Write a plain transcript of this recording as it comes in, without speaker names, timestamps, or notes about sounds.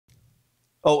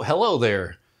Oh, hello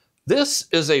there. This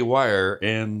is a wire,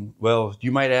 and well,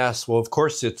 you might ask, well, of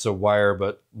course it's a wire,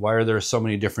 but why are there so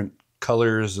many different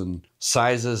colors and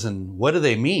sizes, and what do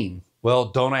they mean? Well,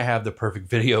 don't I have the perfect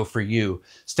video for you?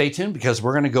 Stay tuned because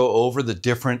we're going to go over the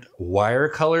different wire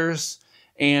colors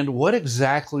and what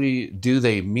exactly do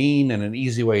they mean and an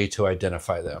easy way to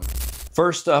identify them.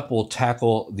 First up, we'll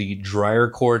tackle the dryer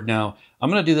cord. Now, I'm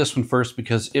going to do this one first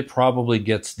because it probably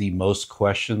gets the most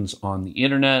questions on the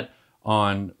internet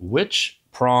on which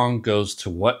prong goes to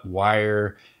what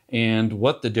wire and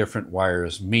what the different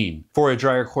wires mean. For a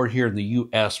dryer cord here in the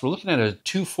US, we're looking at a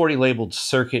 240 labeled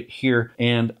circuit here,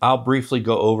 and I'll briefly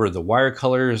go over the wire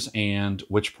colors and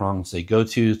which prongs they go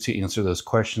to answer those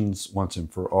questions once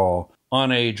and for all. On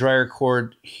a dryer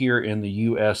cord here in the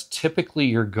US, typically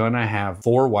you're gonna have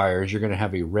 4 wires. You're gonna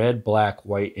have a red, black,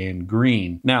 white, and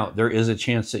green. Now, there is a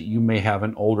chance that you may have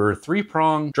an older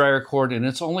 3-prong dryer cord and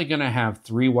it's only gonna have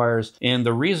 3 wires. And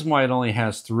the reason why it only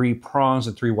has 3 prongs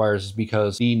and 3 wires is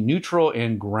because the neutral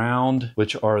and ground,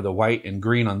 which are the white and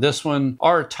green on this one,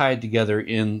 are tied together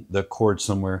in the cord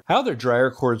somewhere. How the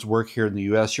dryer cords work here in the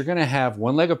US, you're gonna have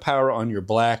 1 leg of power on your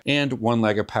black and 1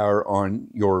 leg of power on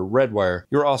your red wire.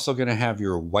 You're also gonna have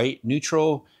your white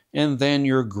neutral, and then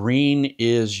your green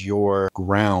is your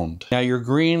ground. Now your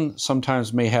green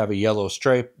sometimes may have a yellow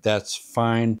stripe, that's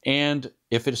fine. And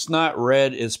if it's not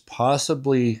red, it's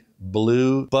possibly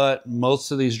blue, but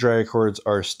most of these dryer cords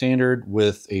are standard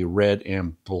with a red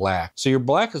and black. So your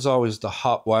black is always the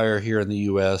hot wire here in the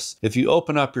US. If you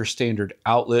open up your standard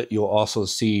outlet, you'll also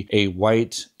see a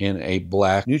white and a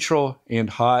black neutral and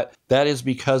hot. That is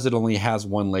because it only has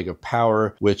 1 leg of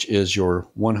power, which is your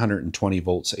 120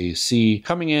 volts AC.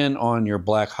 Coming in on your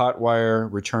black hot wire,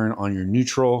 return on your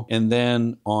neutral. And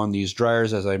then on these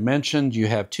dryers, as I mentioned, you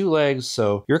have 2 legs.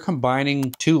 So you're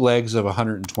combining 2 legs of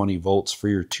 120 volts for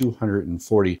your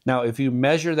 240. Now, if you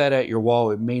measure that at your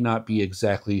wall, it may not be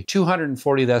exactly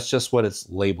 240. That's just what it's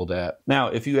labeled at. Now,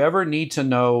 if you ever need to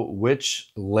know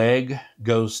which leg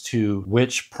goes to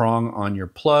which prong on your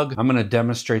plug, I'm going to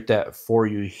demonstrate that for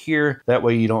you here. That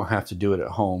way you don't have to do it at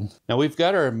home. Now we've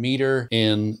got our meter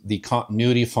in the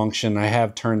continuity function. I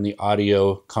have turned the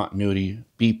audio continuity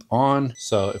beep on.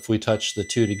 So if we touch the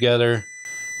 2 together,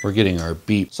 we're getting our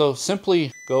beep. So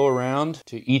simply go around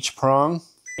to each prong,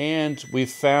 and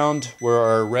we've found where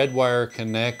our red wire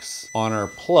connects on our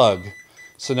plug.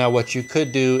 So now what you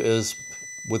could do is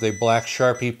with a black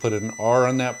Sharpie, put an R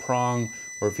on that prong,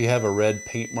 or if you have a red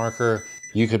paint marker,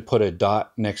 you could put a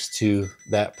dot next to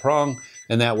that prong,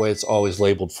 and that way it's always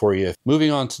labeled for you. Moving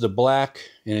on to the black,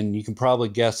 and you can probably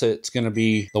guess it, it's gonna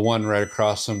be the one right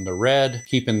across from the red,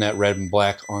 keeping that red and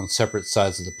black on separate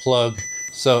sides of the plug.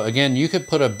 So again, you could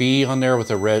put a B on there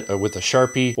with a red or with a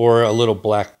Sharpie, or a little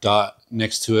black dot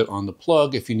next to it on the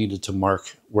plug if you needed to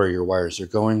mark where your wires are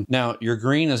going. Now your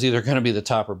green is either gonna be the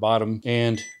top or bottom,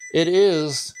 and it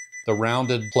is the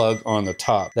rounded plug on the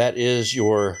top. That is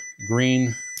your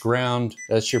green ground,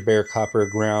 that's your bare copper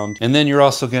ground. And then you're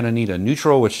also gonna need a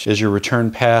neutral, which is your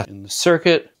return path in the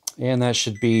circuit, and that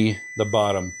should be the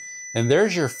bottom. And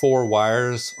there's your 4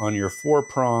 wires on your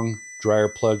 4-prong dryer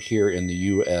plug here in the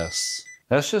US.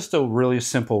 That's just a really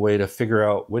simple way to figure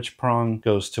out which prong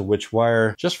goes to which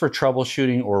wire, just for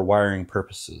troubleshooting or wiring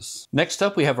purposes. Next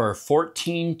up, we have our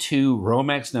 14-2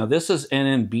 Romex. Now this is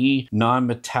NNB,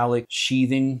 non-metallic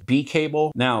sheathing B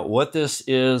cable. Now what this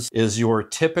is your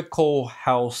typical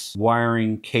house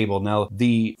wiring cable. Now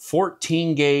the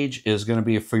 14 gauge is gonna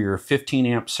be for your 15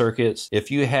 amp circuits.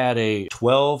 If you had a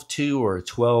 12-2 or a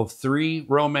 12-3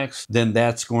 Romex, then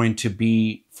that's going to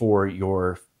be for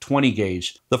your 20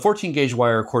 gauge. The 14 gauge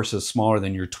wire, of course, is smaller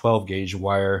than your 12 gauge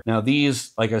wire. Now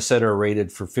these, like I said, are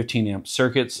rated for 15 amp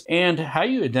circuits. And how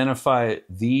you identify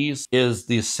these is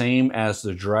the same as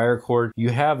the dryer cord. You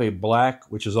have a black,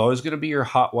 which is always going to be your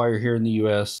hot wire here in the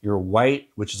US, your white,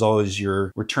 which is always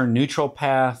your return neutral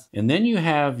path, and then you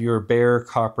have your bare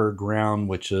copper ground,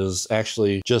 which is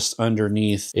actually just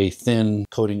underneath a thin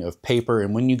coating of paper.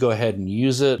 And when you go ahead and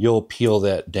use it, you'll peel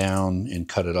that down and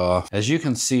cut it off. As you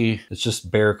can see, it's just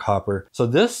bare copper. So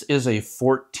this is a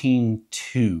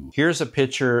 14-2. Here's a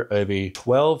picture of a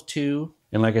 12-2.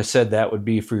 And like I said, that would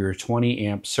be for your 20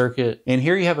 amp circuit. And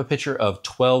here you have a picture of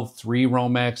 12-3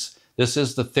 Romex. This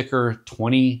is the thicker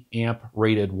 20 amp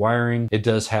rated wiring. It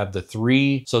does have the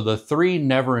 3. So the 3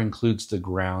 never includes the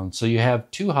ground. So you have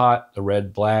 2 hot, the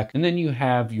red, black, and then you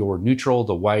have your neutral,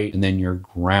 the white, and then your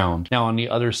ground. Now on the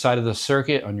other side of the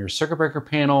circuit, on your circuit breaker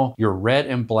panel, your red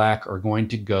and black are going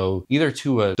to go either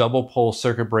to a double pole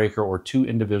circuit breaker or 2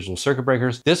 individual circuit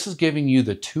breakers. This is giving you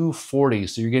the 240.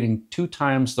 So you're getting 2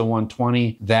 times the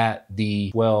 120 that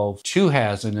the 12.2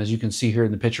 has. And as you can see here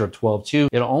in the picture of 12.2,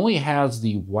 it only has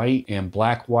the white and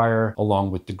black wire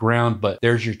along with the ground, but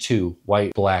there's your 2,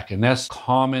 white, black. And that's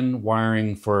common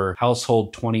wiring for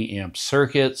household 20 amp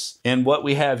circuits. And what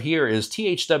we have here is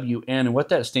THWN, and what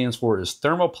that stands for is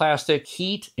thermoplastic,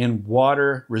 heat and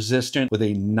water resistant with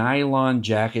a nylon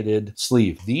jacketed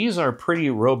sleeve. These are pretty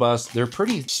robust. They're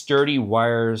pretty sturdy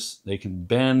wires. They can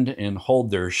bend and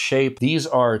hold their shape. These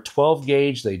are 12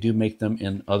 gauge. They do make them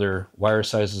in other wire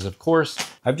sizes, of course.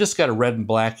 I've just got a red and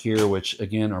black here, which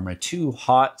again are my 2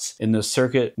 hots in this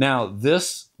circuit. Now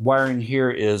this wiring here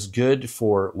is good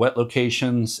for wet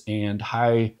locations and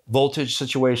high voltage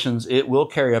situations. It will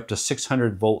carry up to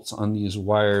 600 volts on these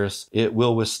wires. It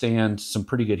will withstand some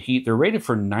pretty good heat. They're rated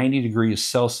for 90 degrees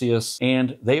Celsius,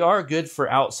 and they are good for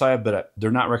outside, but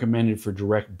they're not recommended for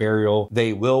direct burial.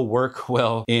 They will work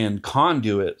well in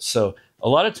conduit. So a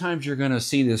lot of times you're going to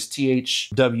see this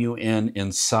THWN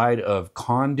inside of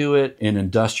conduit in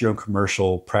industrial and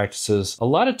commercial practices. A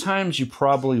lot of times you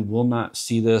probably will not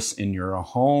see this in your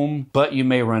home, but you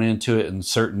may run into it in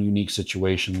certain unique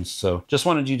situations. So just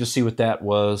wanted you to see what that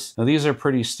was. Now these are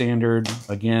pretty standard,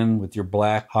 again, with your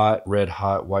black hot, red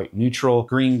hot, white neutral,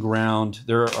 green ground.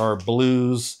 There are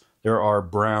blues. There are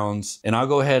browns, and I'll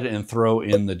go ahead and throw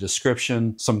in the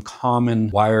description some common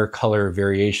wire color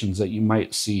variations that you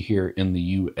might see here in the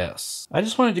US. I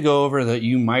just wanted to go over that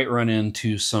you might run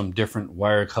into some different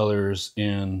wire colors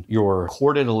in your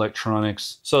corded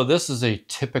electronics. So this is a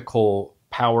typical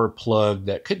power plug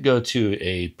that could go to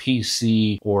a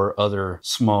PC or other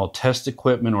small test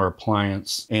equipment or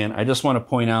appliance. And I just want to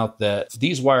point out that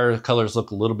these wire colors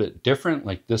look a little bit different.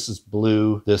 Like this is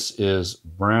blue, this is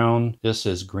brown, this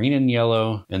is green and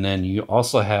yellow, and then you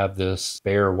also have this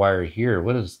bare wire here.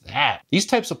 What is that? These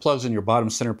types of plugs in your bottom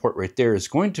center port right there is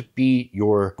going to be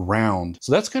your ground.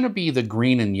 So that's going to be the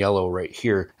green and yellow right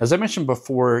here. As I mentioned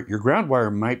before, your ground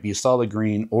wire might be solid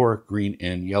green or green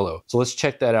and yellow. So let's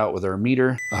check that out with our meter.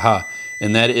 Aha,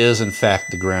 and that is in fact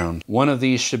the ground. One of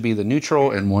these should be the neutral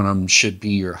and one of them should be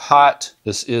your hot.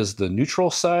 This is the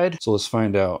neutral side, so let's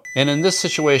find out. And in this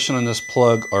situation on this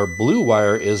plug, our blue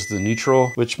wire is the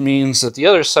neutral, which means that the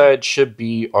other side should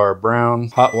be our brown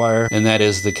hot wire, and that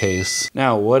is the case.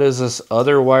 Now, what is this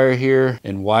other wire here,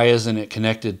 and why isn't it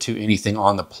connected to anything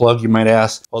on the plug, you might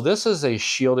ask? Well, this is a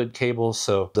shielded cable,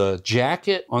 so the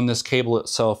jacket on this cable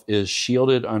itself is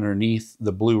shielded underneath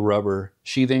the blue rubber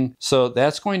sheathing. So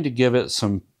that's going to give it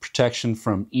some protection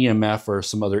from EMF or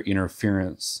some other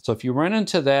interference. So if you run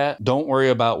into that, don't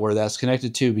worry about where that's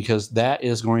connected to, because that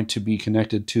is going to be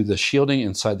connected to the shielding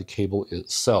inside the cable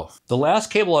itself. The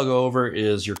last cable I'll go over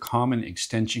is your common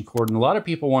extension cord. And a lot of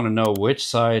people want to know which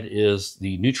side is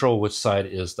the neutral, which side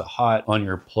is the hot on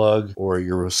your plug or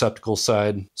your receptacle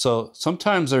side. So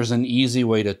sometimes there's an easy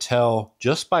way to tell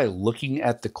just by looking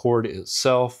at the cord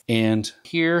itself. And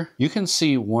here you can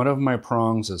see one of my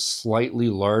prongs is slightly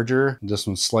larger. This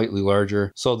one's slightly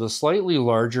larger. So the slightly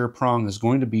larger prong is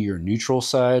going to be your neutral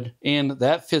side. And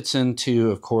that fits into,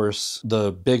 of course,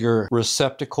 the bigger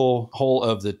receptacle hole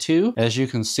of the two. As you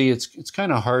can see, it's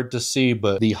kind of hard to see,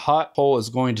 but the hot hole is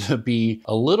going to be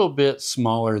a little bit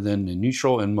smaller than the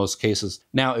neutral in most cases.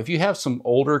 Now, if you have some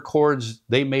older cords,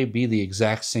 they may be the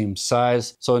exact same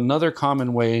size. So another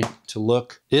common way to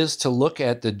look is to look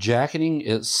at the jacketing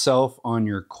itself on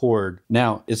your cord.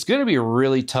 Now, it's going to be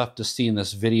really tough to see in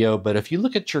this video, but if you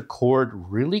look at your cord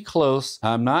really close,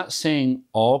 I'm not saying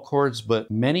all cords,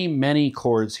 but many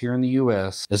cords here in the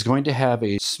US is going to have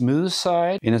a smooth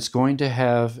side and it's going to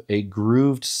have a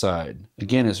grooved side.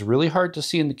 Again, it's really hard to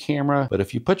see in the camera, but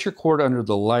if you put your cord under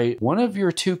the light, one of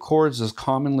your two cords is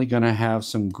commonly going to have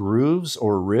some grooves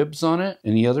or ribs on it,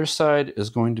 and the other side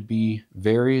is going to be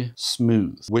very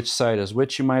smooth. Which side is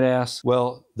which, you might ask?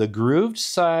 Well, the grooved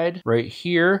side right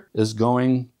here is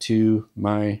going to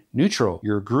my neutral.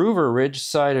 Your groove or ridge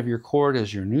side of your cord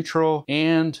is your neutral,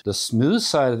 and the smooth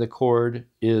side of the cord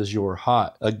is your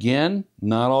hot. Again,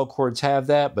 not all cords have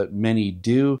that, but many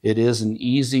do. It is an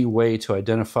easy way to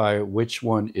identify which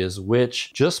one is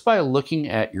which just by looking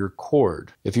at your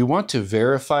cord. If you want to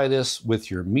verify this with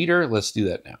your meter, let's do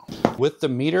that now. With the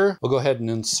meter, we'll go ahead and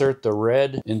insert the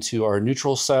red into our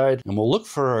neutral side, and we'll look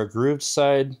for our grooved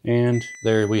side, and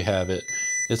there we have it.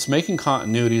 It's making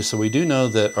continuity, so we do know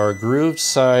that our grooved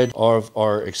side of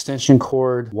our extension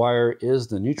cord wire is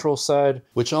the neutral side,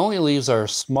 which only leaves our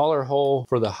smaller hole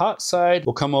for the hot side.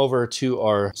 We'll come over to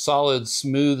our solid,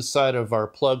 smooth side of our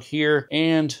plug here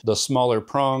and the smaller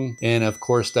prong, and of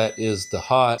course that is the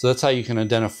hot. So that's how you can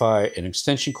identify an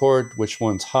extension cord, which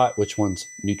one's hot, which one's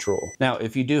neutral. Now,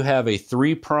 if you do have a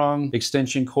 3-prong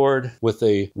extension cord with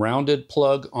a rounded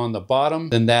plug on the bottom,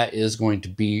 then that is going to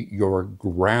be your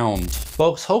ground.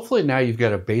 Folks, hopefully now you've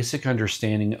got a basic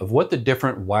understanding of what the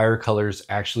different wire colors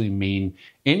actually mean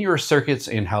in your circuits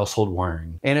and household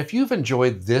wiring. And if you've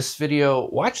enjoyed this video,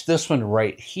 watch this one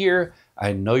right here.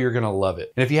 I know you're gonna love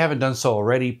it. And if you haven't done so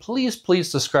already, please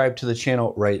subscribe to the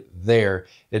channel right there.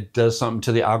 It does something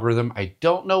to the algorithm. I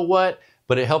don't know what,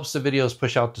 but it helps the videos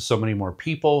push out to so many more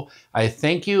people. I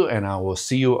thank you, and I will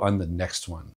see you on the next one.